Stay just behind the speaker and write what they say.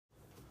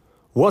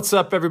What's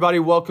up, everybody?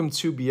 Welcome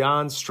to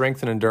Beyond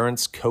Strength and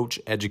Endurance Coach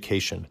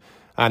Education.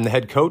 I'm the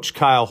head coach,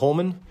 Kyle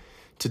Holman.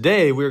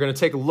 Today, we're going to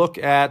take a look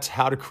at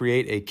how to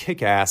create a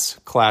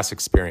kick-ass class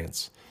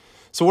experience.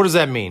 So what does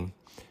that mean?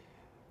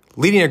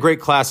 Leading a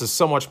great class is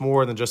so much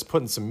more than just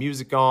putting some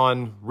music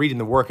on, reading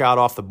the workout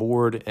off the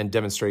board, and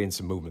demonstrating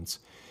some movements.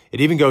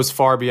 It even goes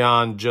far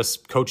beyond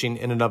just coaching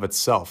in and of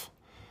itself.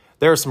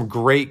 There are some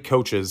great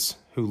coaches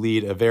who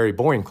lead a very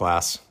boring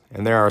class,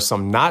 and there are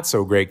some not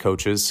so great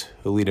coaches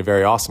who lead a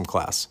very awesome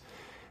class.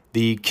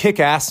 The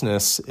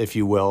kick-assness, if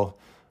you will,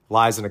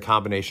 lies in a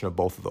combination of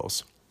both of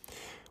those.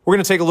 We're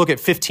going to take a look at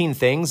 15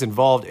 things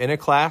involved in a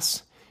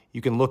class. You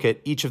can look at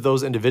each of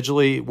those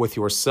individually with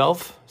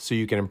yourself so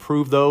you can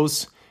improve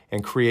those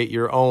and create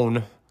your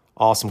own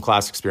awesome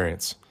class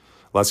experience.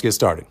 Let's get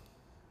started.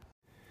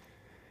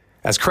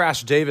 As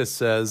Crash Davis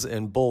says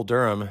in Bull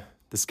Durham,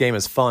 this game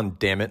is fun,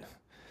 damn it.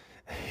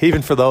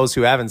 Even for those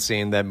who haven't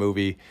seen that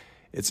movie,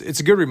 it's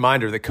a good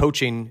reminder that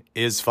coaching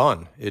is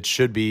fun. It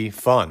should be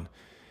fun.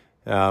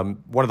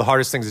 One of the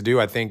hardest things to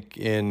do, I think,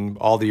 in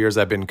all the years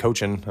I've been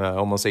coaching,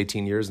 almost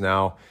 18 years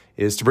now,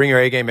 is to bring your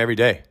A game every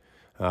day.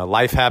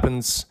 Life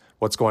happens,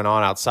 what's going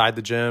on outside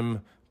the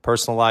gym,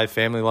 personal life,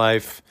 family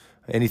life,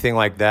 anything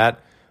like that.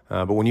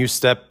 But when you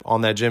step on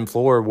that gym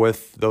floor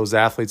with those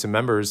athletes and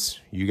members,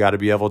 you got to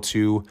be able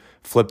to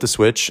flip the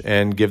switch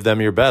and give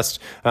them your best.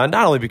 Not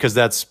only because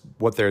that's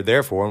what they're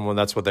there for and when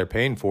that's what they're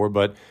paying for,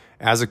 but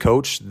as a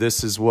coach,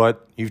 this is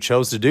what you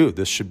chose to do.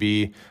 This should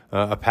be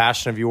a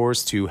passion of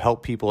yours to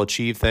help people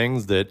achieve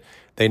things that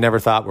they never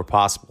thought were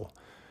possible.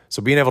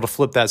 So being able to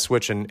flip that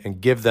switch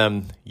and give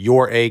them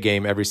your A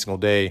game every single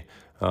day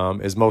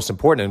is most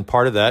important. And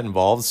part of that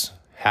involves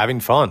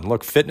having fun.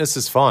 Look, fitness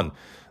is fun.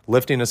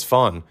 Lifting is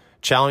fun.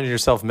 Challenging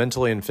yourself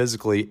mentally and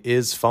physically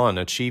is fun.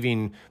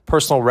 Achieving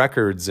personal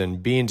records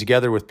and being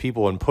together with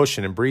people and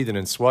pushing and breathing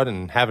and sweating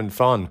and having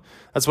fun.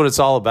 That's what it's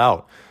all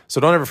about.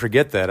 So don't ever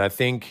forget that. I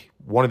think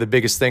one of the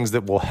biggest things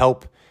that will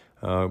help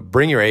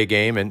bring your A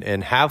game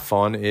and have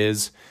fun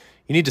is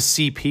you need to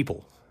see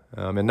people.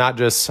 And I'm not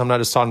just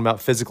talking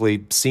about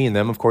physically seeing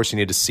them. Of course, you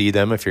need to see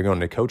them if you're going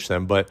to coach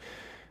them, but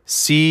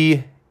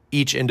see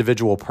each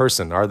individual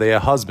person. Are they a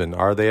husband?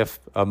 Are they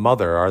a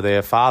mother? Are they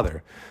a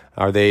father?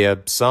 Are they a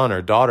son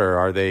or daughter?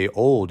 Are they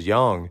old,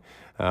 young?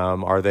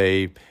 Are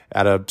they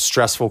at a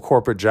stressful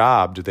corporate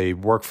job? Do they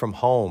work from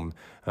home?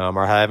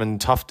 Are having a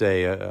tough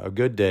day, a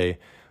good day?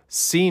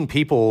 Seeing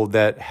people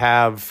that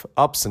have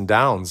ups and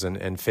downs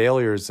and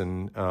failures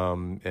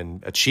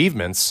and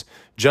achievements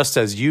just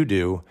as you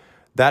do,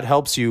 that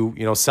helps you,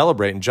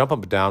 celebrate and jump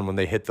up and down when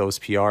they hit those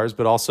PRs,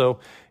 but also,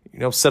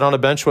 sit on a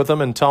bench with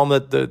them and tell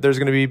them that there's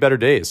going to be better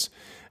days.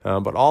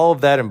 But all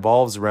of that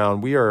involves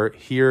around, we are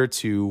here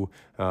to,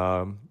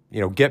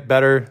 get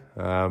better.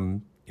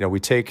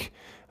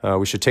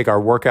 We should take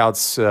our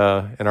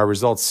workouts and our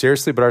results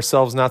seriously, but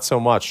ourselves not so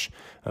much.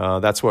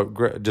 That's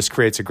what just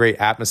creates a great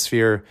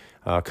atmosphere,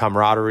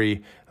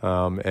 camaraderie,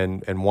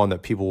 and one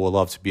that people will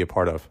love to be a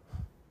part of.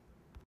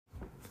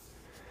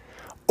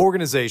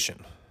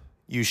 Organization.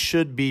 You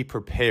should be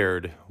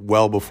prepared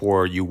well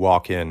before you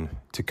walk in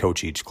to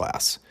coach each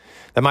class.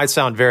 That might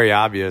sound very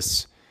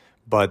obvious,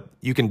 but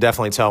you can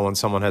definitely tell when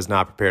someone has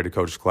not prepared to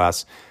coach a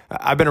class.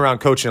 I've been around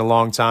coaching a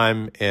long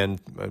time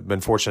and I've been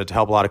fortunate to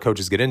help a lot of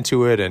coaches get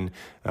into it and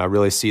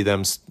really see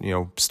them,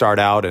 start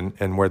out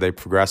and where they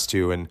progress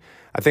to. And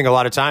I think a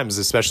lot of times,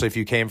 especially if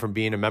you came from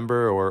being a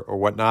member or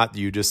whatnot,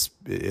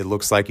 it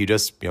looks like you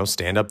just,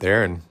 stand up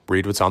there and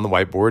read what's on the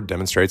whiteboard,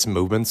 demonstrate some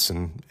movements,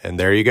 and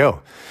there you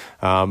go.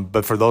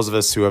 But for those of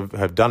us who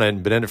have done it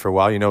and been in it for a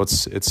while,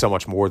 it's so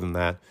much more than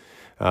that.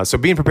 So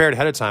being prepared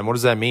ahead of time, what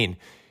does that mean?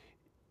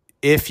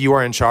 If you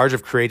are in charge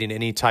of creating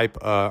any type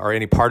or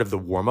any part of the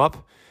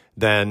warm-up,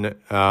 then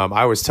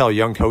I always tell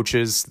young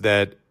coaches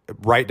that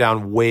write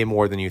down way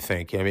more than you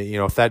think. I mean,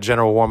 if that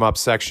general warm-up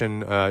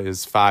section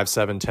is 5,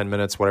 7, 10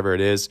 minutes, whatever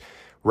it is,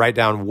 write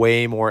down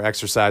way more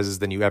exercises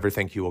than you ever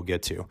think you will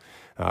get to.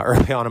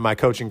 Early on in my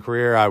coaching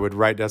career, I would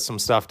write some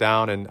stuff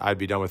down and I'd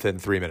be done with it in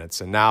 3 minutes.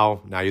 And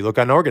now you look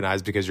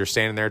unorganized because you're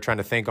standing there trying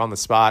to think on the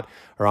spot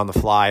or on the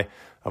fly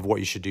of what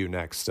you should do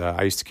next.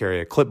 I used to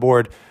carry a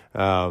clipboard.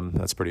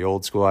 That's pretty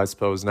old school, I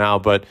suppose, now,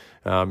 but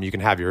you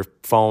can have your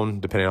phone,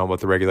 depending on what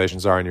the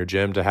regulations are in your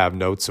gym, to have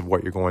notes of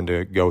what you're going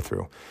to go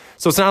through.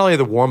 So it's not only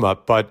the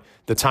warm-up, but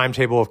the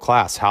timetable of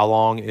class. How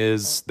long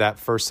is that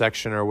first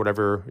section or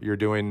whatever you're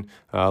doing,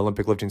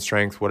 Olympic lifting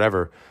strength,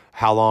 whatever.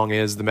 How long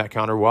is the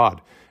Metcon or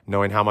WOD?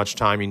 Knowing how much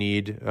time you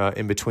need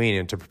in between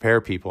and to prepare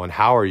people, and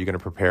how are you going to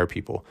prepare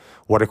people?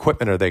 What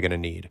equipment are they going to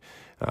need?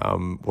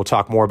 We'll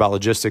talk more about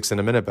logistics in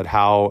a minute, but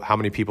how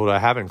many people do I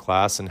have in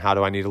class and how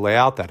do I need to lay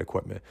out that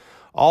equipment?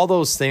 All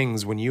those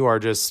things, when you are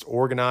just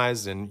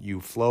organized and you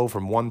flow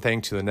from one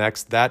thing to the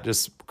next, that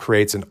just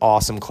creates an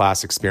awesome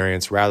class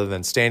experience rather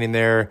than standing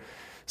there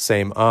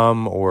saying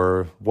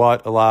or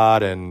what a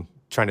lot and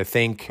trying to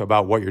think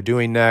about what you're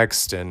doing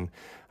next and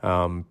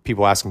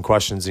people asking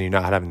questions and you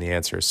not having the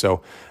answers.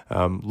 So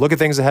look at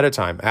things ahead of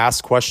time.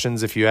 Ask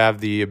questions if you have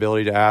the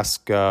ability to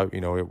ask,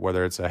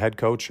 whether it's a head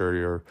coach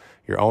or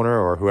your owner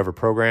or whoever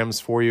programs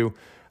for you.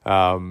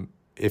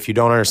 If you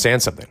don't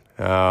understand something,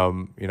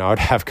 I'd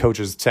have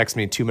coaches text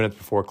me 2 minutes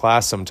before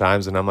class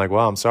sometimes, and I'm like,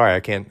 well, I'm sorry, I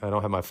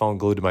don't have my phone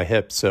glued to my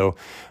hip. So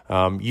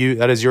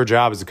that is your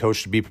job as a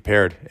coach to be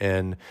prepared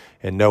and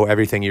know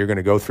everything you're going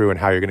to go through and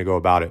how you're going to go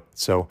about it.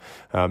 So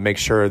make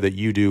sure that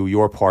you do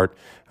your part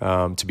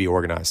to be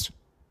organized.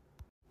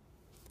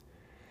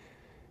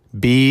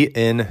 Be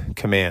in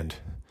command.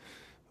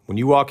 When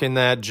you walk in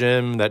that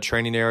gym, that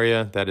training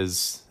area, that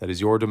is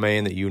your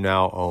domain that you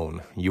now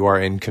own. You are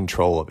in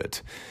control of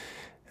it.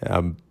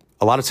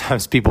 A lot of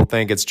times people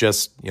think it's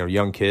just,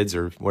 young kids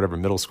or whatever,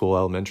 middle school,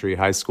 elementary,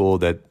 high school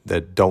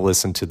that don't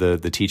listen to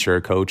the teacher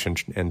or coach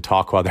and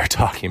talk while they're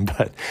talking.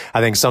 But I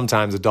think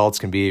sometimes adults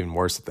can be even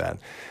worse at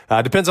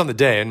that. Depends on the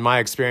day. In my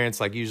experience,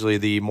 like usually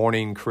the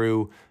morning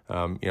crew,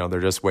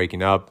 they're just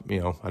waking up.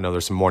 I know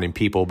there's some morning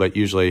people, but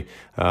usually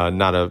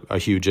not a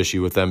huge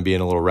issue with them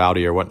being a little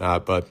rowdy or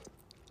whatnot. But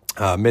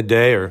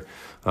midday or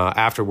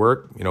after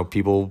work,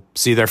 people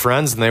see their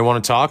friends and they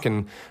want to talk,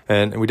 and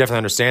we definitely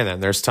understand that.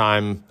 And there's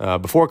time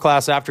before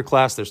class, after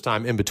class, there's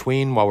time in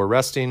between while we're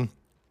resting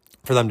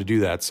for them to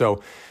do that.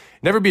 So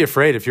never be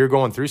afraid if you're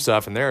going through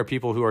stuff and there are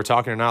people who are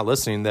talking or not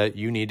listening that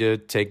you need to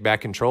take back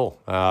control.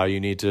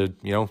 You need to,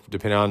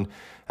 depending on,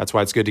 that's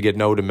why it's good to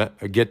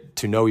get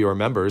to know your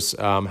members,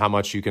 how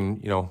much you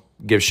can,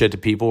 give shit to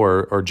people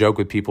or joke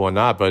with people and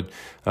not. But,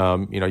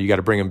 you got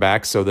to bring them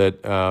back so that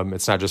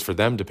it's not just for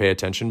them to pay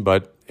attention,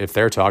 but if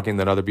they're talking,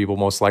 then other people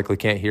most likely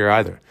can't hear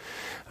either.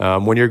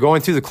 When you're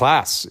going through the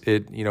class,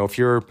 if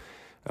you're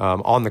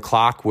on the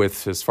clock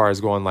with as far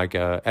as going like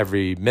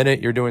every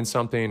minute you're doing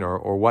something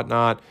or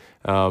whatnot,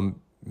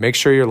 make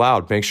sure you're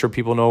loud. Make sure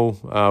people know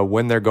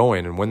when they're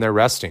going and when they're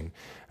resting.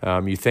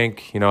 You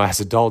think, as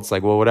adults,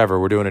 like, well, whatever,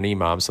 we're doing an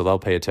imam, so they'll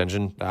pay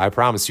attention. I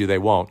promise you they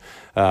won't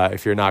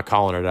if you're not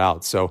calling it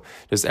out. So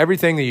just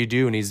everything that you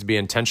do needs to be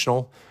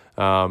intentional.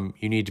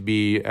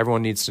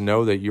 Everyone needs to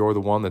know that you're the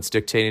one that's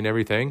dictating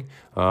everything.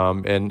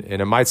 And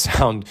it might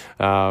sound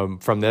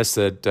from this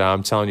that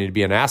I'm telling you to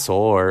be an asshole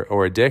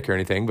or a dick or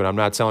anything, but I'm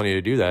not telling you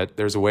to do that.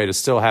 There's a way to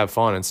still have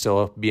fun and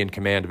still be in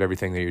command of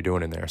everything that you're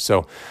doing in there.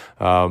 So,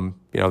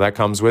 that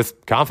comes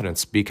with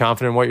confidence. Be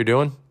confident in what you're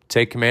doing.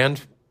 Take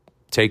command.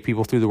 Take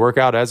people through the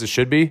workout as it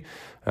should be,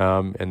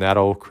 and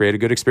that'll create a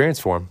good experience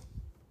for them.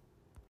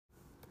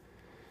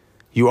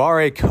 You are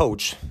a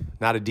coach,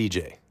 not a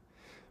DJ,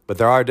 but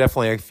there are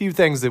definitely a few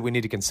things that we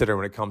need to consider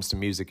when it comes to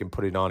music and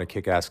putting on a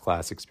kick-ass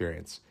class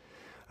experience.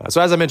 So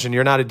as I mentioned,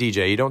 you're not a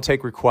DJ. You don't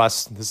take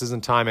requests. This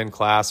isn't time in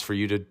class for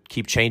you to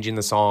keep changing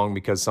the song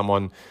because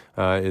someone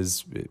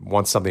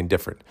wants something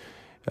different.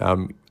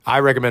 I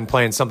recommend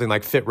playing something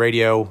like Fit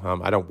Radio.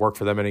 I don't work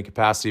for them in any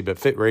capacity, but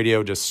Fit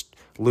Radio just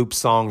loop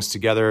songs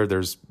together.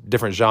 There's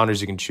different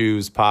genres you can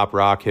choose: pop,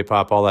 rock, hip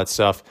hop, all that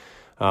stuff.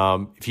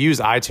 If you use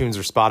iTunes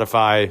or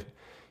Spotify,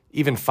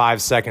 even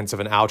 5 seconds of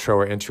an outro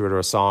or intro to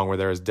a song where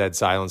there is dead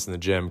silence in the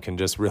gym can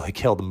just really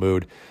kill the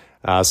mood.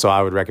 So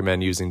I would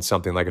recommend using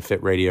something like a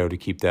Fit Radio to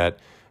keep that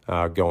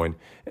going.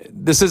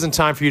 This isn't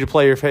time for you to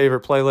play your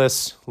favorite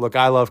playlists. Look,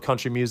 I love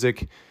country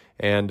music,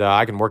 and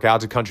I can work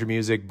out to country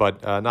music,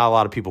 but not a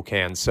lot of people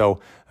can. So,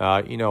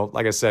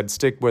 like I said,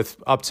 stick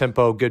with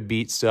up-tempo, good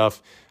beat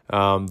stuff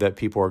that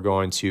people are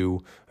going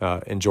to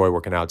enjoy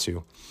working out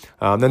to.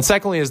 Then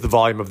secondly is the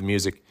volume of the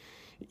music.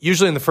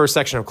 Usually in the first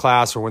section of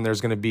class, or when there's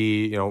going to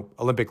be,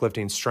 Olympic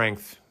lifting,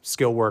 strength,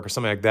 skill work, or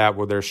something like that,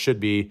 where there should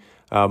be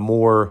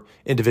more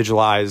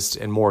individualized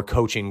and more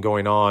coaching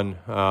going on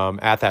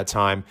at that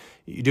time,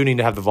 you do need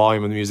to have the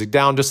volume of the music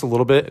down just a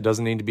little bit. It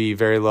doesn't need to be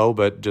very low,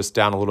 but just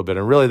down a little bit.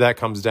 And really that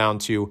comes down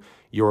to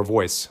your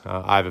voice.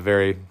 I have a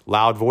very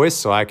loud voice,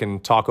 so I can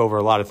talk over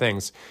a lot of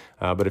things.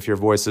 But if your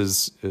voice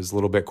is a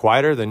little bit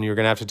quieter, then you're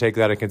going to have to take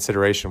that in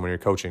consideration when you're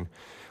coaching.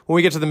 When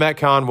we get to the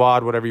Metcon,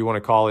 WOD, whatever you want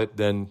to call it,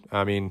 then,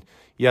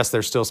 yes,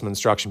 there's still some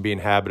instruction being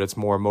had, but it's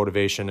more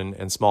motivation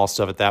and small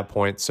stuff at that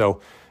point. So,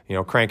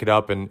 crank it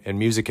up, and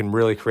music can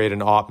really create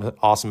an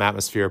awesome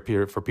atmosphere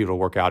for people to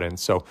work out in.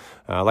 So,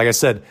 like I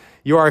said,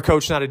 you are a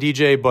coach, not a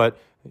DJ, but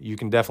you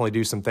can definitely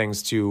do some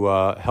things to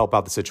help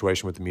out the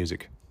situation with the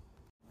music.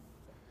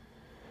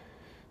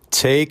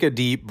 Take a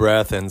deep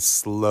breath and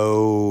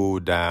slow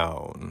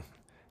down.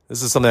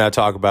 This is something I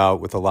talk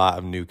about with a lot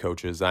of new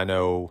coaches. I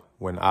know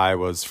when I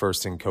was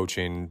first in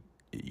coaching,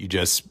 you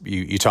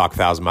talk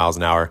 1,000 miles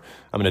an hour.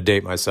 I'm going to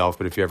date myself,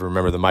 but if you ever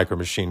remember the Micro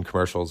Machine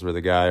commercials where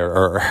the guy,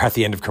 or at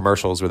the end of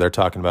commercials where they're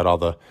talking about all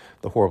the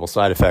horrible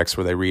side effects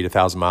where they read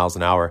 1,000 miles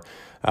an hour,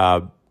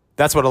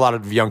 that's what a lot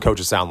of young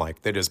coaches sound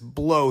like. They just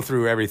blow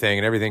through everything,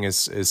 and everything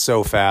is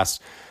so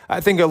fast. I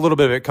think a little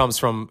bit of it comes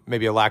from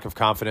maybe a lack of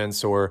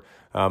confidence, or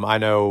I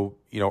know,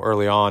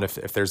 early on,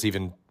 if there's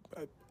even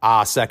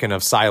second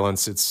of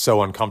silence. It's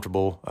so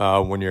uncomfortable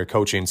when you're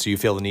coaching, so you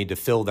feel the need to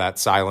fill that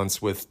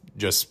silence with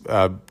just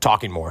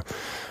talking more.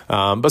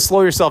 But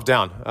slow yourself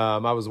down.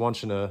 I was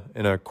once in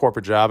a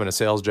corporate job, in a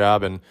sales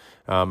job, and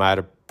I had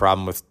a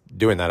problem with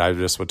doing that. I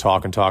just would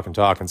talk and talk and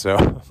talk. And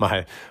so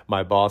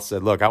my boss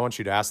said, look, I want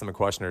you to ask them a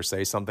question or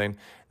say something,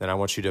 then I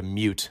want you to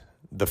mute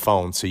the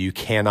phone so you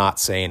cannot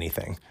say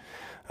anything.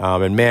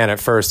 And man, at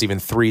first, even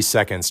 3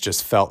 seconds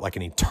just felt like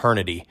an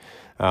eternity.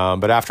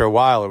 But after a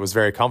while, it was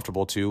very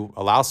comfortable to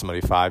allow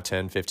somebody 5,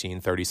 10,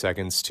 15, 30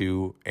 seconds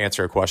to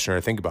answer a question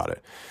or think about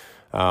it.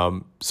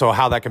 So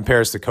how that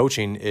compares to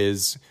coaching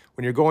is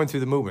when you're going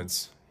through the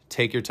movements,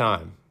 take your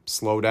time,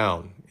 slow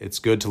down. It's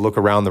good to look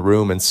around the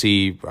room and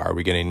see, are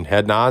we getting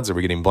head nods? Are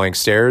we getting blank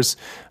stares?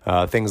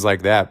 Things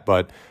like that.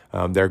 But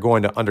they're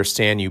going to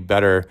understand you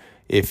better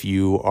if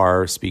you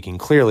are speaking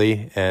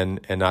clearly and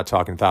not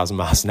talking 1,000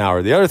 miles an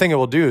hour. The other thing it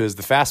will do is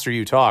the faster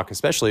you talk,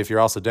 especially if you're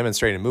also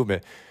demonstrating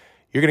movement,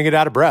 you're going to get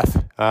out of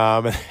breath.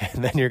 And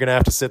then you're going to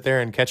have to sit there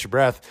and catch your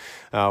breath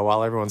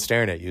while everyone's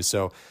staring at you.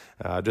 So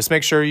just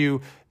make sure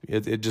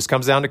it just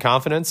comes down to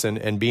confidence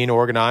and being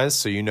organized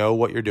so you know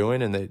what you're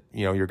doing and that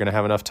you're going to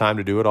have enough time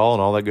to do it all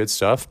and all that good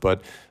stuff.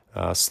 But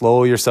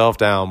slow yourself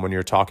down when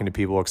you're talking to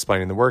people,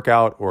 explaining the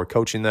workout or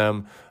coaching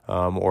them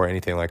or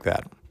anything like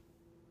that.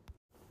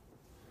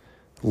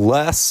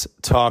 Less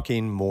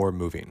talking, more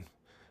moving.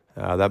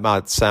 That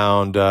might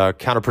sound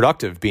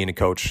counterproductive being a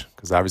coach,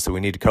 because obviously we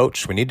need to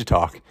coach, we need to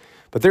talk.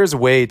 But there's a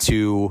way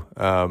to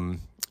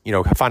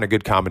find a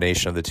good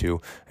combination of the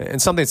two.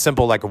 And something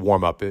simple like a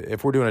warm-up.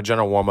 If we're doing a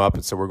general warm-up,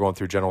 and so we're going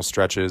through general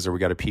stretches, or we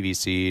got a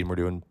PVC and we're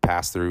doing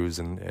pass-throughs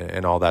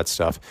and all that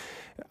stuff,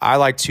 I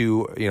like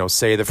to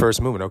say the first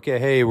movement, okay,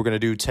 hey, we're going to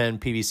do 10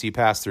 PVC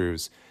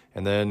pass-throughs,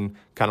 and then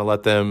kind of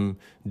let them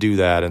do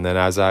that. And then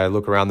as I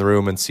look around the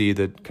room and see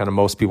that kind of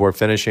most people are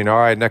finishing, all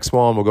right, next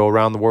one, we'll go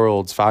around the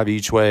world, it's 5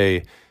 each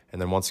way. And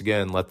then once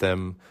again, let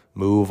them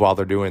move while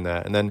they're doing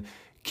that. And then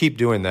keep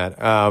doing that.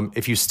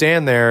 If you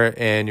stand there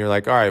and you're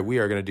like, all right, we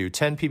are going to do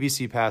 10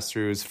 PVC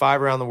pass-throughs,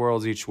 5 around the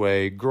world each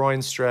way,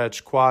 groin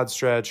stretch, quad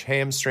stretch,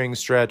 hamstring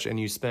stretch,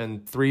 and you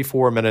spend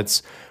 3-4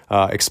 minutes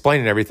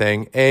explaining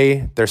everything,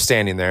 A, they're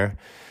standing there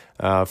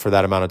for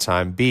that amount of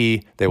time.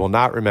 B, they will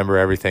not remember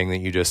everything that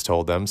you just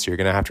told them, so you're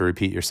going to have to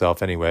repeat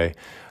yourself anyway.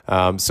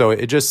 So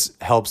it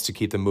just helps to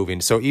keep them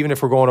moving. So even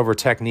if we're going over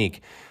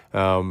technique,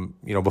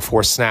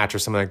 before snatch or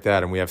something like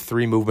that, and we have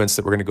 3 movements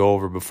that we're going to go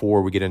over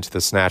before we get into the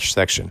snatch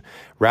section,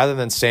 rather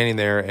than standing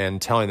there and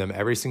telling them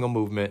every single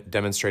movement,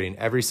 demonstrating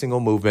every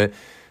single movement,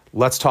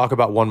 let's talk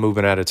about one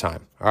movement at a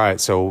time. All right,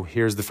 so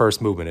here's the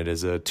first movement. It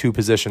is a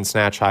 2-position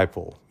snatch high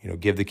pull.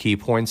 Give the key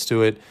points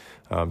to it.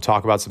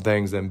 Talk about some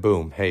things, then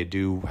boom, hey,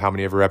 do how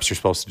many ever reps you're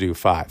supposed to do,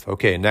 5.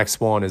 Okay, next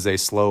one is a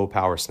slow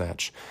power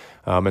snatch,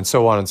 and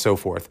so on and so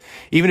forth.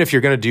 Even if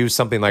you're going to do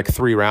something like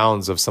 3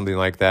 rounds of something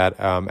like that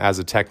as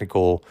a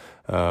technical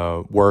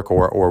work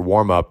or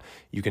warm-up,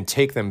 you can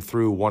take them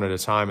through one at a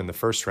time in the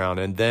first round,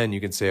 and then you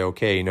can say,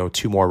 okay,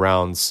 2 more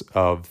rounds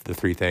of the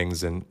 3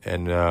 things and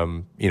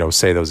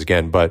say those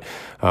again. But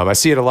I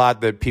see it a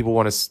lot that people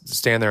want to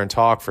stand there and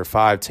talk for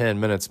 5-10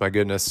 minutes. My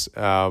goodness.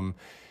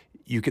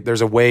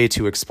 There's a way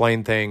to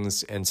explain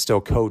things and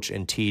still coach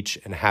and teach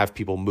and have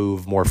people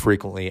move more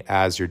frequently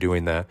as you're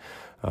doing that.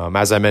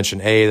 As I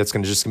mentioned, A, that's just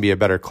going to be a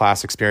better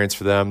class experience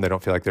for them. They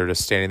don't feel like they're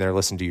just standing there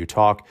listening to you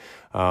talk.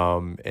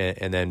 And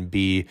then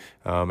B,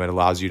 it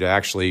allows you to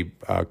actually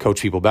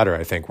coach people better.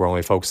 I think we're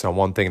only focused on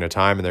one thing at a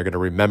time, and they're going to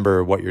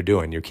remember what you're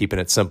doing. You're keeping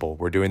it simple.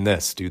 We're doing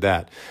this, do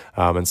that,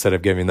 instead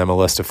of giving them a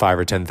list of 5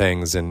 or 10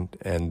 things, and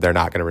they're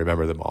not going to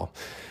remember them all.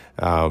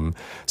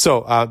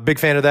 So big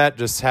fan of that.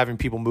 Just having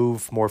people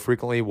move more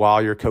frequently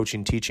while you're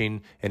coaching,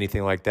 teaching,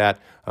 anything like that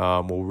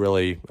will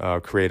really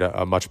create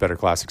a much better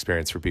class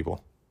experience for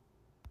people.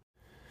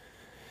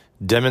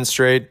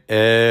 Demonstrate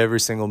every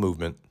single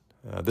movement.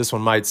 This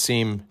one might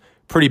seem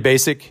pretty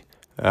basic,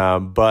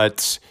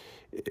 but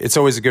it's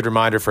always a good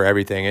reminder for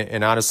everything.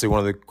 And honestly, one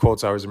of the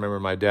quotes I always remember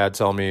my dad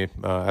telling me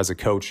as a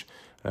coach,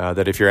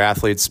 that if your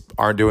athletes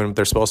aren't doing what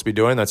they're supposed to be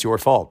doing, that's your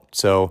fault.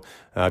 So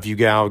if you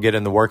get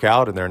in the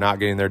workout and they're not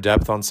getting their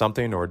depth on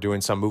something or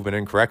doing some movement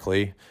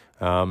incorrectly,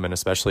 and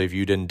especially if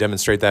you didn't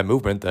demonstrate that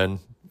movement, then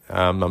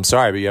I'm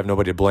sorry, but you have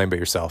nobody to blame but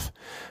yourself.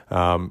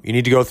 You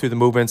need to go through the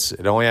movements.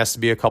 It only has to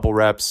be a couple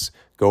reps.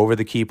 Go over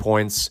the key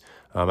points.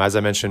 As I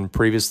mentioned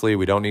previously,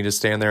 we don't need to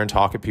stand there and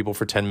talk at people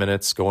for 10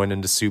 minutes, going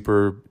into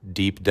super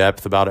deep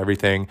depth about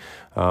everything.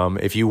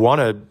 If you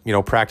want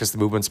to, practice the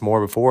movements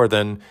more before,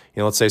 then,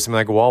 let's say something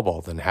like a wall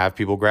ball, then have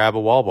people grab a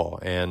wall ball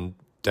and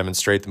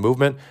demonstrate the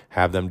movement,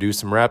 have them do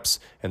some reps,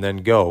 and then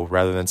go,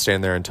 rather than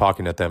stand there and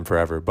talking at them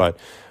forever. But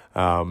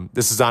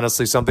this is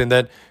honestly something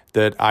that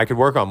I could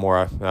work on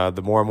more.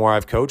 The more and more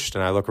I've coached,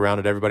 and I look around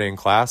at everybody in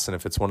class, and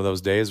if it's one of those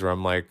days where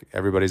I'm like,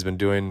 everybody's been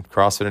doing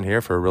CrossFit in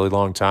here for a really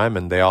long time,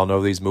 and they all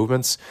know these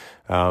movements,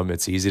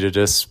 it's easy to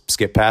just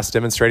skip past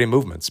demonstrating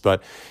movements.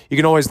 But you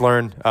can always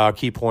learn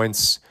key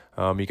points.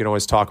 You can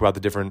always talk about the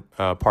different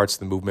parts of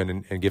the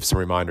movement and give some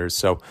reminders.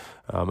 So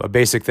a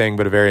basic thing,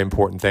 but a very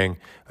important thing.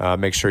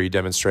 Make sure you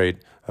demonstrate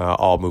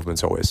all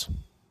movements always.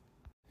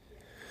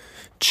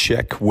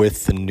 check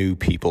with the new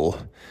people.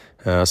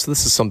 So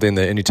this is something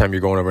that anytime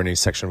you're going over any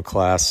section of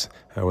class,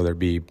 whether it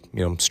be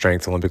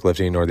strength, Olympic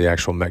lifting, or the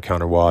actual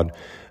Metcon or WOD,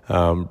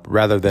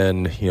 rather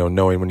than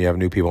knowing when you have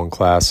new people in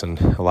class, and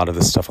a lot of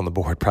this stuff on the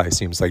board probably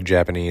seems like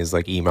Japanese,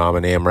 like EMOM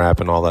and AMRAP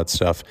and all that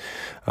stuff.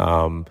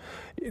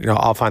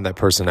 I'll find that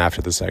person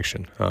after the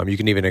section. You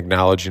can even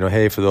acknowledge,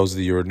 hey, for those of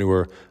you who are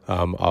newer,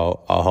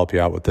 I'll help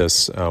you out with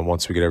this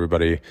once we get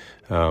everybody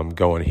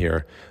going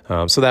here.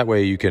 So that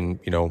way you can,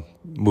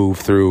 move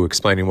through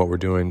explaining what we're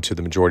doing to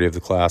the majority of the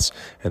class.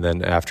 And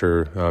then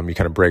after you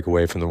kind of break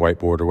away from the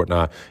whiteboard or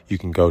whatnot, you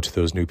can go to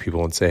those new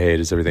people and say, hey,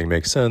 does everything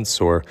make sense?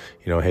 Or,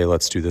 hey,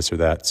 let's do this or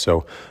that.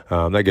 So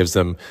that gives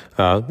them,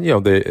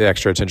 the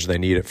extra attention they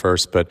need at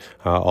first, but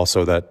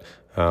also that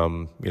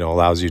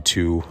allows you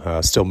to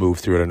still move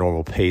through at a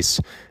normal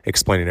pace,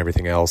 explaining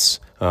everything else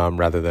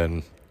rather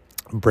than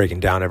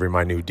breaking down every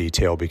minute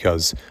detail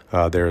because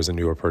there is a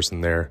newer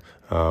person there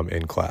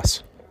in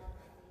class.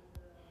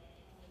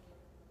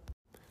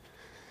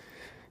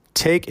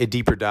 Take a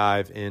deeper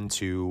dive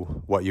into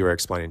what you are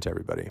explaining to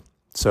everybody.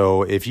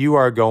 So if you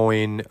are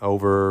going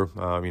over,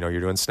 you're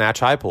doing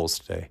snatch high pulls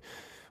today,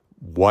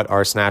 what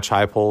are snatch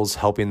high pulls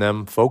helping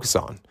them focus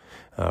on?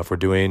 If we're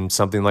doing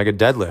something like a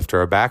deadlift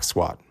or a back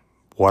squat,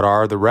 what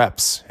are the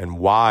reps and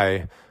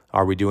why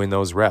are we doing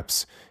those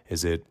reps?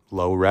 Is it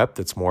low rep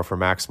that's more for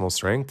maximal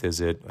strength?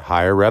 Is it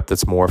higher rep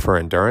that's more for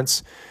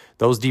endurance?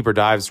 Those deeper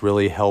dives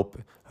really help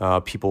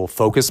people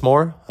focus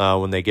more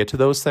when they get to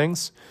those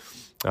things.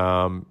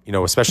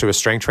 Especially with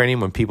strength training,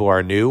 when people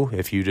are new,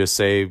 if you just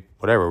say,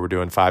 whatever, we're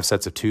doing 5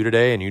 sets of 2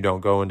 today, and you don't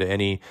go into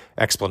any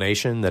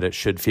explanation that it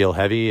should feel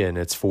heavy and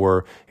it's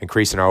for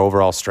increasing our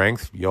overall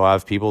strength, you'll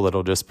have people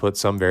that'll just put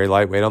some very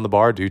light weight on the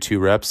bar, do 2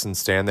 reps and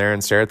stand there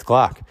and stare at the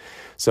clock.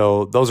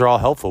 So those are all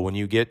helpful when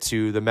you get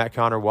to the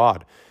Metcon or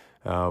WOD.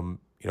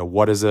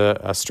 What is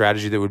a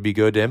strategy that would be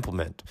good to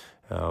implement?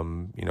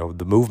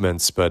 The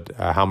movements, but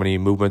how many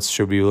movements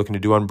should we be looking to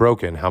do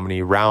unbroken? How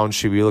many rounds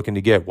should we be looking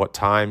to get? What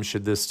time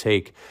should this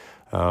take?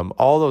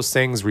 All those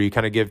things where you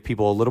kind of give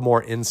people a little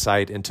more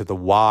insight into the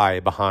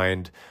why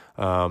behind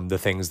the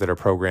things that are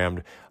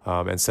programmed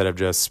instead of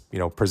just,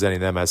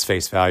 presenting them as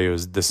face value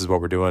as this is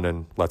what we're doing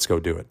and let's go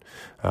do it.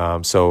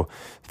 So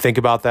think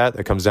about that.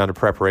 It comes down to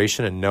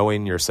preparation and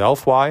knowing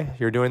yourself why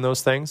you're doing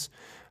those things,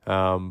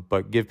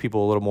 but give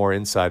people a little more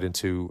insight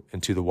into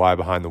the why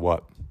behind the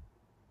what.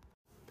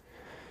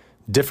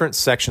 Different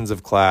sections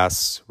of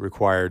class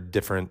require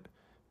different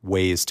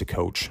ways to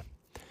coach.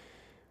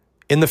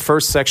 In the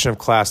first section of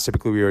class,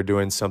 typically we are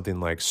doing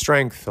something like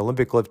strength,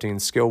 Olympic lifting,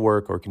 skill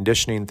work, or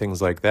conditioning,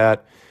 things like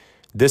that.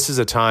 This is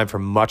a time for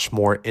much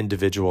more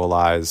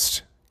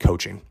individualized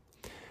coaching.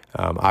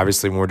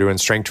 Obviously, when we're doing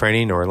strength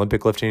training or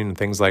Olympic lifting and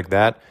things like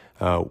that,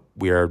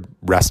 we are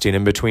resting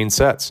in between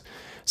sets.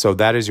 So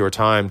that is your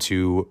time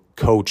to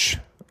coach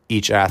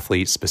each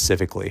athlete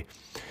specifically.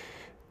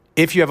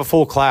 If you have a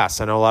full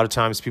class, I know a lot of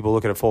times people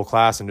look at a full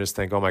class and just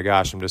think, oh my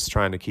gosh, I'm just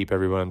trying to keep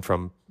everyone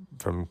from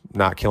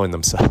not killing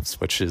themselves,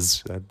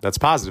 that's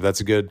positive.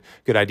 That's a good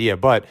idea.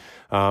 But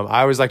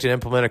I always like to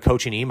implement a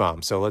coaching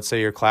EMOM. So let's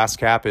say your class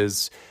cap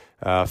is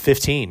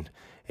 15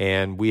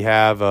 and we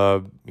have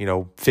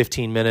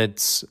 15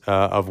 minutes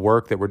of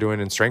work that we're doing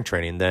in strength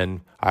training.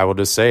 Then I will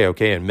just say,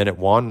 okay, in minute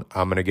 1,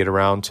 I'm going to get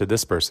around to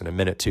this person. In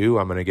minute 2,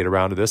 I'm going to get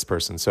around to this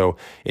person. So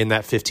in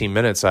that 15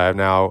 minutes, I have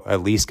now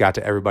at least got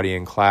to everybody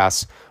in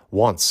class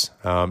once.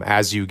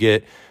 As you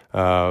get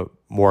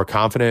more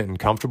confident and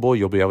comfortable,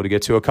 you'll be able to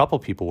get to a couple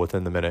people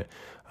within the minute.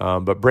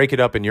 But break it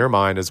up in your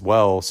mind as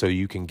well so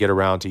you can get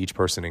around to each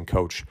person and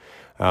coach.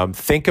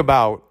 Think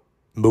about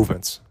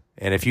movements.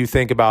 And if you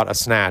think about a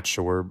snatch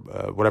or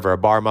a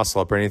bar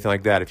muscle up or anything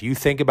like that, if you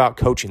think about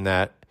coaching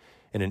that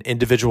in an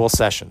individual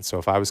session, so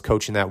if I was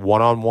coaching that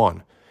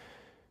one-on-one,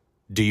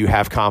 do you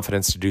have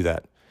confidence to do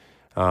that?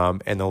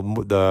 And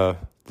the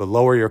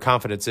lower your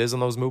confidence is on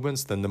those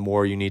movements, then the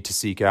more you need to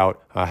seek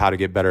out how to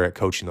get better at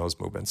coaching those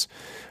movements.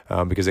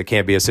 Because it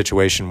can't be a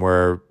situation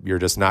where you're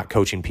just not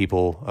coaching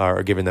people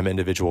or giving them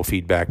individual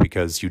feedback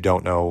because you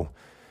don't know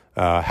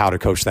how to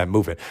coach that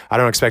movement. I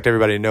don't expect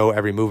everybody to know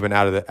every movement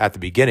at the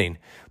beginning,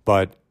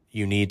 but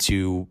you need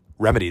to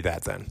remedy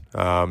that then.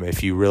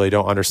 If you really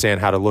don't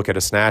understand how to look at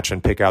a snatch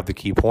and pick out the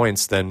key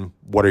points, then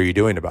what are you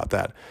doing about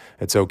that?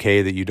 It's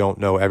okay that you don't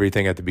know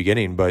everything at the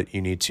beginning, but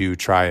you need to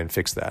try and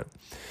fix that.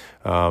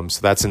 So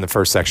that's in the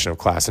first section of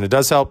class. And it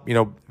does help,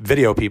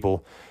 video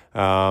people,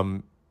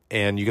 and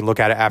you can look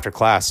at it after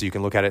class. So you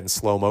can look at it in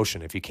slow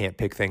motion if you can't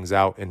pick things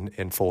out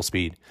in full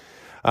speed.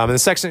 In the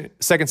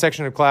second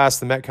section of class,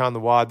 the Metcon, the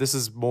WOD, this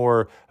is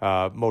more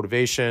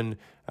motivation,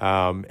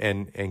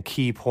 and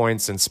key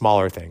points and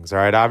smaller things. All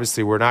right.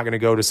 Obviously, we're not going to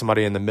go to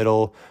somebody in the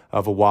middle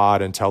of a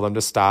WOD and tell them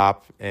to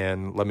stop.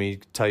 And let me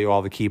tell you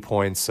all the key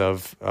points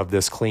of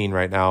this clean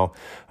right now.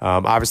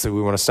 Obviously,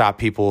 we want to stop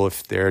people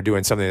if they're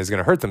doing something that's going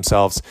to hurt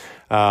themselves.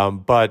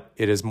 But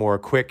it is more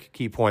quick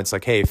key points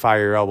like, hey, fire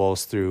your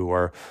elbows through,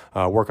 or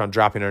work on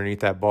dropping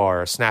underneath that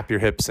bar, or snap your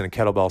hips in a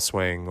kettlebell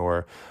swing,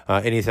 or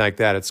anything like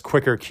that. It's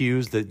quicker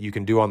cues that you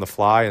can do on the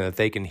fly and that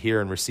they can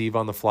hear and receive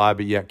on the fly,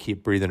 but yet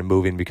keep breathing and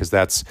moving, because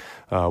that's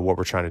what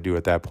we're trying to do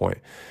at that point.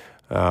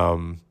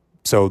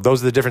 So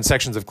those are the different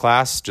sections of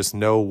class. Just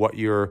know what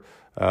you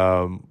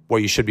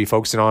should be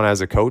focusing on as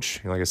a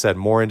coach. Like I said,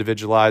 more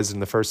individualized in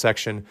the first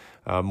section,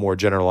 more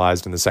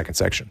generalized in the second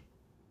section.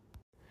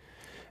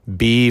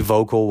 Be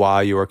vocal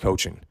while you are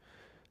coaching.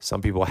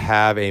 Some people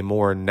have a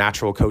more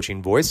natural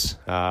coaching voice,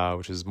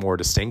 which is more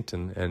distinct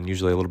and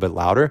usually a little bit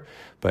louder.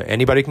 But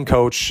anybody can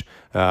coach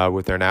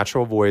with their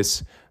natural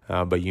voice,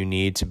 but you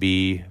need to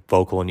be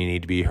vocal and you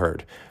need to be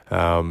heard.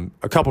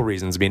 A couple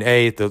reasons. I mean,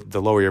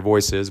 the lower your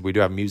voice is. We do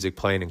have music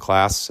playing in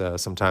class,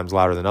 sometimes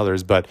louder than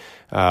others, but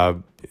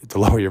the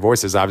lower your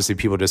voice is, obviously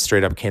people just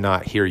straight up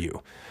cannot hear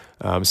you.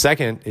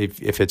 Second,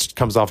 if it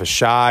comes off as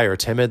shy or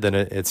timid, then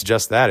it's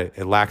just that.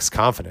 It lacks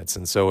confidence.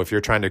 And so if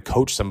you're trying to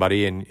coach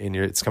somebody and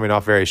it's coming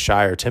off very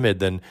shy or timid,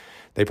 then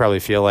they probably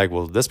feel like,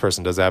 well, this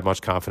person doesn't have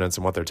much confidence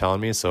in what they're telling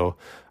me, so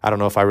I don't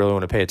know if I really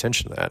want to pay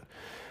attention to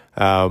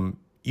that.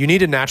 You need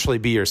to naturally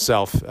be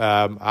yourself.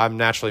 I'm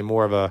naturally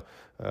more of a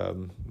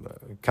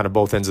kind of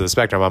both ends of the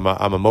spectrum.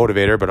 I'm a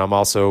motivator, but I'm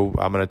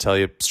going to tell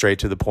you straight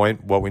to the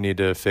point what we need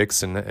to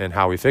fix and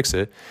how we fix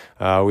it.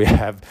 We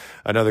have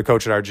another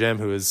coach at our gym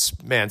who is,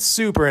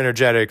 super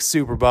energetic,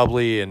 super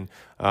bubbly. And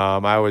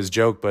I always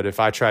joke, but if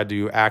I tried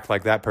to act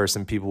like that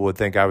person, people would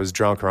think I was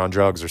drunk or on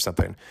drugs or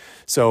something.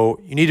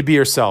 So you need to be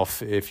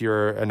yourself. If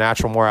you're a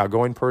natural, more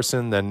outgoing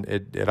person, then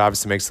it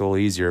obviously makes it a little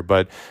easier.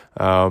 But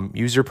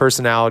use your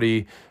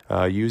personality,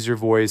 use your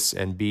voice,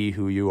 and be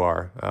who you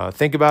are.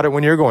 Think about it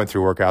when you're going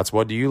through workouts.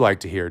 What do you like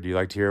to hear? Do you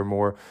like to hear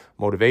more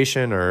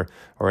motivation or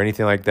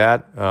anything like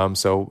that?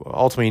 So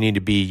ultimately, you need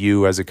to be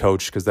you as a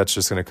coach, because that's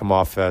just going to come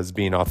off as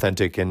being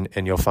authentic, and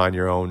you'll find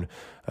your own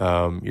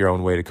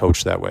way to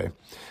coach that way.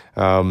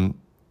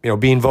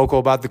 Being vocal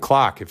about the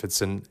clock, if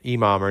it's an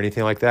EMOM or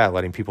anything like that,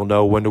 letting people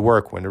know when to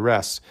work, when to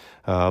rest.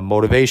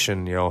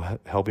 Motivation,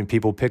 helping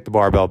people pick the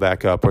barbell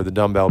back up or the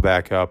dumbbell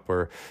back up,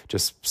 or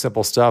just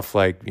simple stuff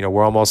like,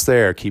 we're almost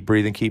there, keep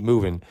breathing, keep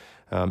moving,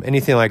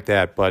 anything like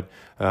that. But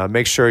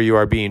make sure you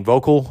are being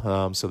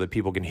vocal so that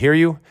people can hear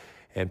you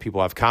and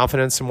people have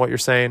confidence in what you're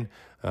saying,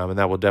 and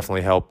that will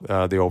definitely help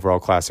the overall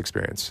class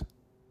experience.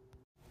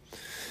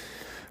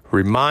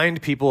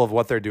 Remind people of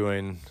what they're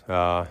doing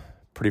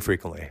pretty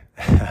frequently.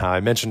 I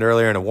mentioned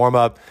earlier in a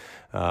warm-up,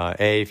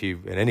 if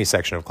you, in any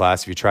section of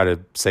class, if you try to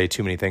say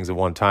too many things at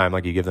one time,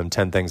 like you give them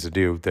 10 things to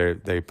do,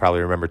 they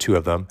probably remember 2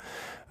 of them.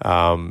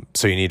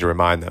 So you need to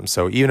remind them.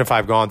 So even if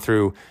I've gone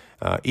through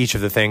each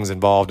of the things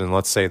involved in,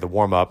 let's say, the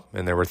warm-up,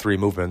 and there were 3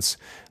 movements,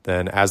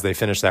 then as they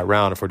finish that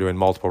round, if we're doing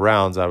multiple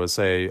rounds, I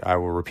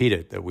will repeat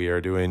it, that we are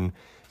doing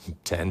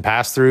 10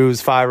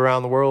 pass-throughs, 5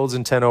 around the worlds,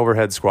 and 10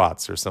 overhead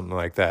squats or something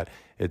like that.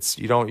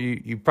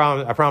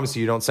 I promise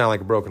you don't sound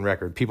like a broken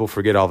record. People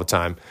forget all the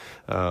time.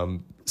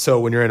 So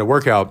when you're in a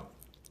workout,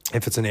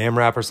 if it's an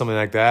AMRAP or something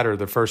like that, or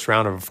the first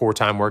round of a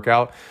 4-time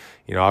workout,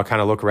 I'll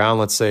kind of look around.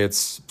 Let's say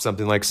it's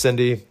something like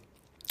Cindy,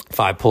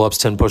 5 pull-ups,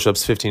 10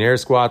 push-ups, 15 air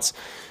squats.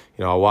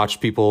 I'll watch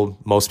people.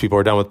 Most people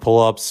are done with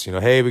pull-ups.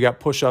 Hey, we got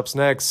push-ups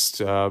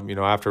next.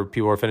 After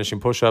people are finishing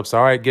push-ups,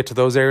 all right, get to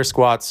those air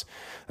squats.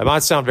 That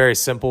might sound very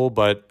simple,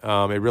 but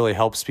it really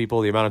helps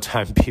people. The amount of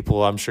time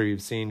people, I'm sure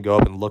you've seen, go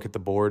up and look at the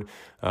board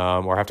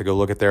or have to go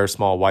look at their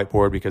small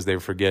whiteboard because they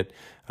forget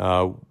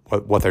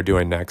what they're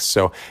doing next.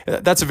 So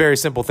that's a very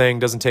simple thing.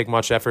 Doesn't take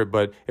much effort,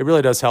 but it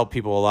really does help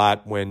people a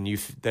lot when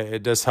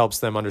it just helps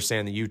them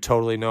understand that you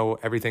totally know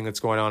everything that's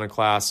going on in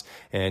class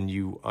and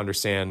you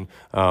understand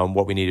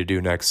what we need to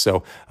do next.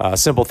 So a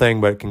simple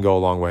thing, but it can go a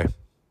long way.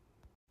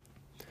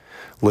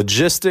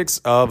 Logistics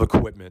of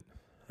equipment.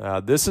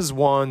 This is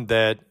one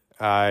that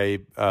I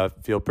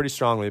feel pretty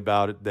strongly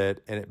about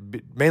it,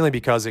 mainly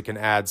because it can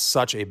add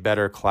such a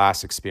better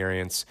class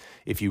experience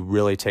if you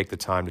really take the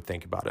time to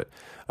think about it.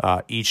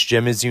 Each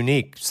gym is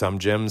unique. Some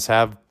gyms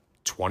have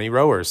 20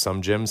 rowers.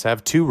 Some gyms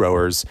have 2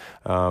 rowers.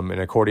 And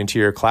according to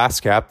your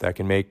class cap, that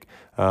can make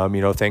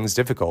things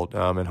difficult.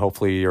 And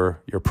hopefully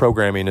your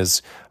programming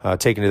is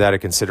taken to that into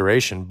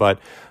consideration. But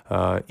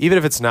even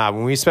if it's not,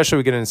 especially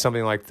we get into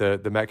something like the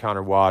Metcon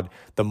or WOD,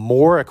 the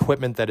more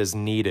equipment that is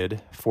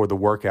needed for the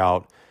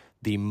workout,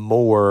 the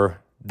more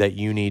that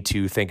you need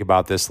to think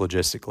about this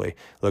logistically.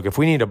 Look, if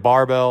we need a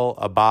barbell,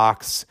 a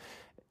box,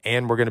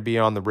 and we're going to be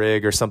on the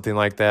rig or something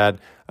like that,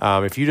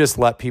 if you just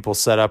let people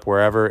set up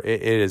wherever,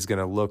 it is going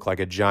to look like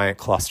a giant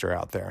cluster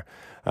out there.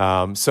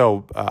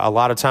 So a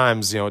lot of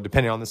times,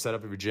 depending on the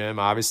setup of your gym,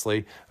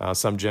 obviously,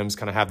 some gyms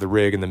kind of have the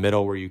rig in the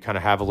middle where you kind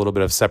of have a little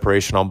bit of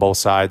separation on both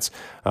sides.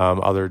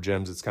 Other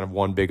gyms, it's kind of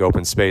one big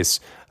open space.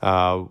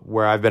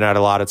 Where I've been at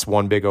a lot, it's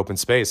one big open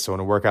space. So in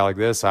a workout like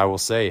this, I will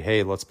say,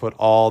 hey, let's put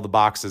all the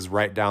boxes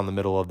right down the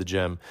middle of the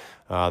gym.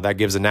 That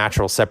gives a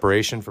natural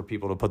separation for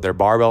people to put their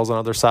barbells on the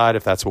other side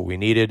if that's what we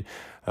needed,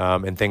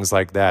 and things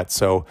like that.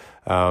 So,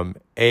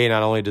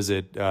 not only does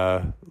it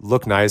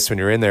look nice when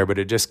you're in there, but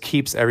it just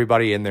keeps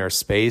everybody in their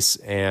space.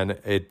 And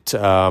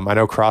I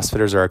know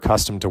CrossFitters are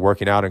accustomed to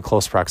working out in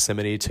close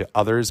proximity to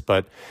others,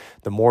 but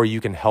the more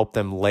you can help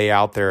them lay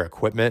out their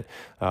equipment,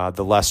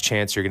 the less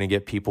chance you're going to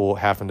get people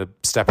having to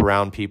step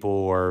around people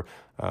or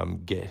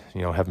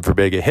heaven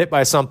forbid, get hit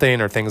by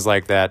something or things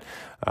like that.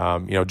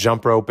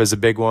 Jump rope is a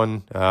big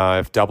one.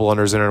 If double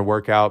unders in a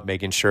workout,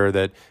 making sure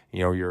that,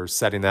 you're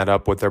setting that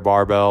up with their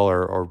barbell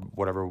or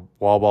whatever,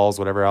 wall balls,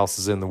 whatever else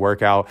is in the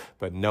workout,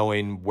 but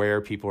knowing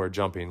where people are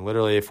jumping.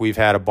 Literally, if we've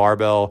had a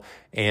barbell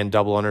and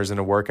double unders in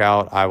a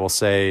workout, I will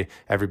say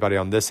everybody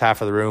on this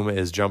half of the room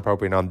is jump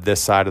roping on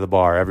this side of the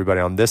bar. Everybody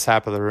on this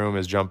half of the room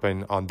is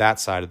jumping on that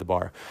side of the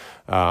bar.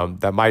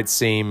 That might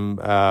seem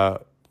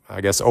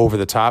over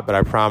the top, but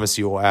I promise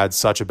you will add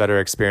such a better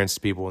experience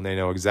to people when they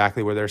know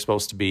exactly where they're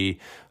supposed to be,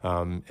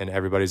 and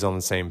everybody's on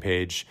the same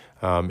page.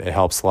 It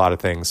helps a lot of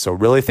things. So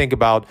really think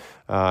about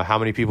how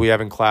many people you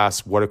have in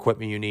class, what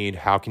equipment you need,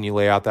 how can you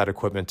lay out that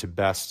equipment to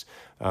best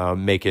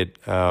make it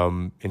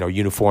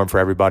uniform for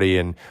everybody,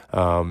 and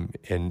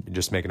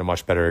just make it a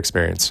much better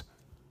experience.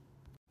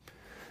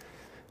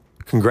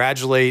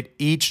 Congratulate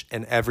each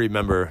and every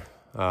member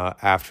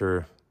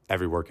after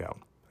every workout.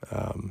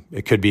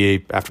 It could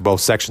be after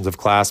both sections of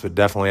class, but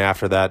definitely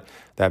after that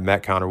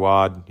Met counter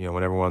WOD,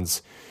 when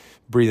everyone's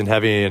breathing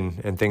heavy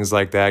and things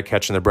like that,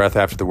 catching their breath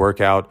after the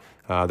workout.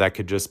 That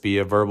could just be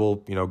a verbal,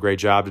 great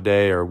job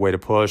today, or way to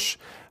push,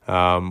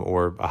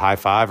 or a high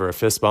five or a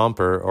fist bump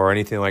or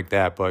anything like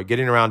that. But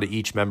getting around to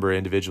each member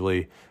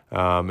individually,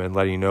 and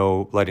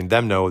letting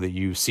them know that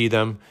you see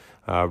them,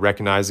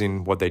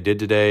 recognizing what they did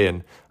today,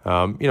 and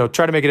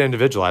try to make it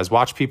individualized.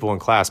 Watch people in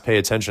class, pay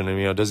attention, and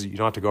you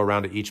don't have to go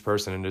around to each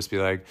person and just be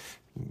like,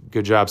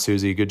 "Good job,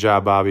 Susie. Good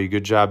job, Bobby.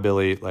 Good job,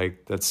 Billy."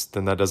 Like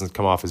then that doesn't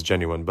come off as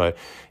genuine. But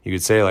you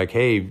could say like,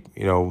 "Hey,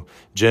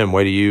 Jim,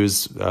 way to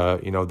use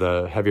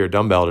the heavier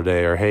dumbbell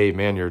today," or "Hey,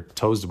 man, your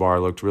toes to bar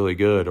looked really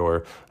good,"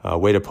 or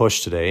 "Way to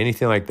push today."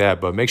 Anything like that.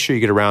 But make sure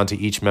you get around to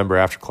each member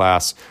after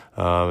class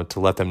to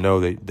let them know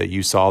that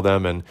you saw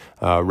them and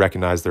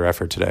recognize their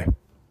effort today.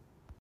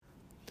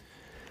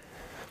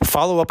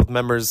 Follow up with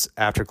members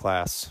after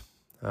class.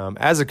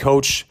 As a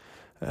coach,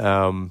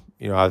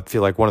 I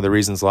feel like one of the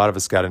reasons a lot of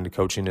us got into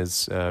coaching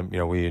is,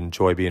 we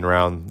enjoy being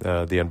around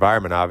the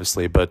environment,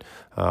 obviously, but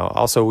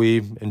also we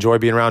enjoy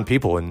being around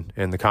people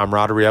and the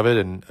camaraderie of it,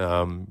 and,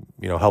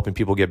 helping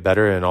people get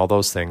better and all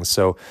those things.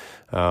 So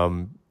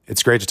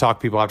it's great to talk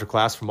to people after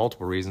class for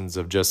multiple reasons,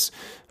 of just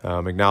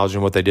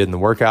acknowledging what they did in the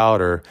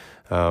workout, or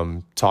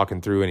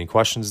talking through any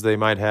questions they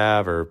might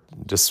have, or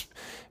just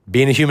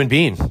being a human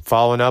being,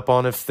 following up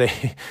on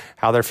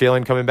how they're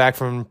feeling coming back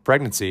from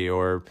pregnancy,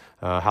 or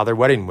how their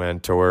wedding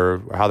went,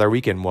 or how their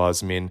weekend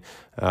was. I mean,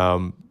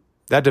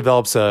 that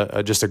develops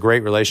just a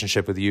great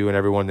relationship with you and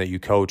everyone that you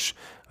coach,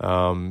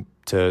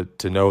 to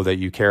know that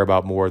you care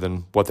about more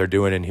than what they're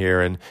doing in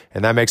here, and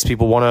that makes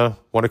people want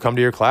to come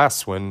to your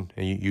class when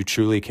you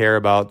truly care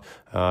about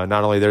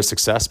not only their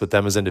success but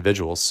them as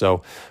individuals.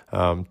 So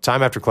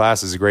time after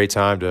class is a great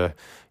time to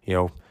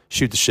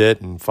shoot the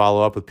shit and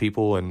follow up with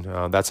people, and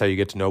that's how you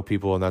get to know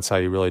people, and that's how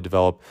you really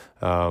develop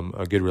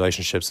good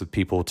relationships with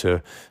people to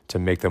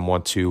make them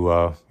want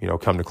to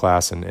come to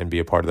class and be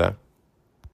a part of that.